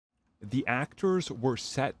The actors were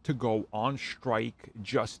set to go on strike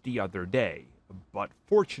just the other day, but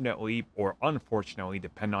fortunately or unfortunately,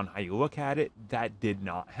 depending on how you look at it, that did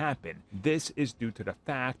not happen. This is due to the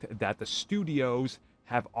fact that the studios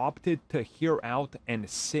have opted to hear out and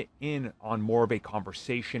sit in on more of a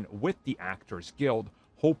conversation with the Actors Guild,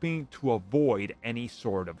 hoping to avoid any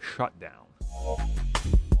sort of shutdown.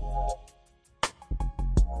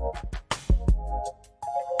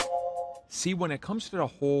 See, when it comes to the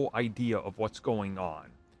whole idea of what's going on,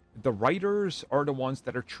 the writers are the ones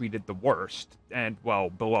that are treated the worst, and, well,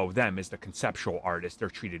 below them is the conceptual artists. They're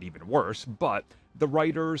treated even worse, but the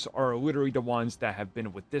writers are literally the ones that have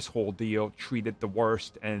been with this whole deal treated the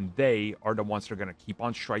worst, and they are the ones that are going to keep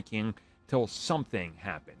on striking till something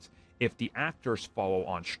happens. If the actors follow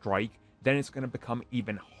on strike, then it's going to become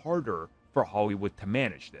even harder for Hollywood to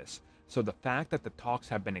manage this. So the fact that the talks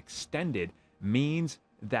have been extended means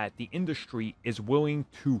that the industry is willing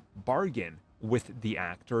to bargain with the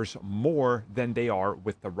actors more than they are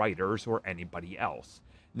with the writers or anybody else.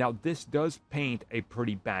 Now, this does paint a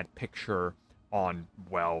pretty bad picture on,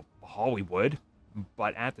 well, Hollywood,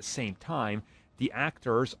 but at the same time, the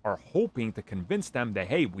actors are hoping to convince them that,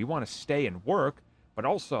 hey, we want to stay and work, but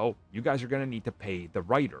also you guys are going to need to pay the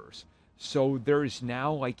writers. So there's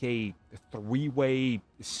now like a three-way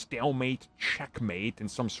stalemate, checkmate in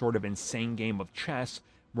some sort of insane game of chess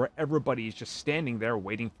where everybody is just standing there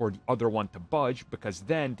waiting for the other one to budge, because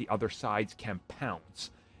then the other sides can pounce.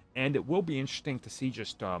 And it will be interesting to see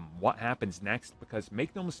just what happens next, because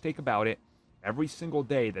make no mistake about it, every single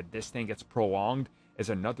day that this thing gets prolonged is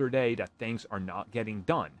another day that things are not getting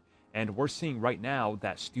done. And we're seeing right now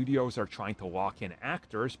that studios are trying to lock in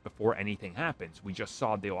actors before anything happens. We just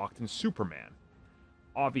saw they locked in Superman.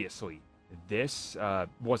 Obviously, this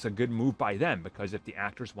was a good move by them, because if the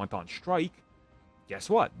actors went on strike, guess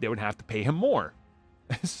what? They would have to pay him more.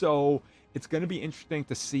 So it's going to be interesting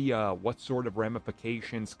to see what sort of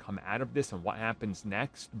ramifications come out of this and what happens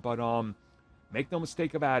next. But make no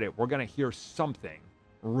mistake about it, we're going to hear something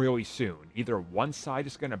really soon. Either one side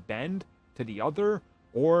is going to bend to the other,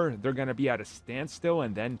 or they're going to be at a standstill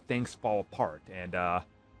and then things fall apart. And,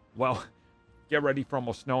 well, get ready for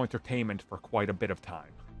almost no entertainment for quite a bit of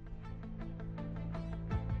time.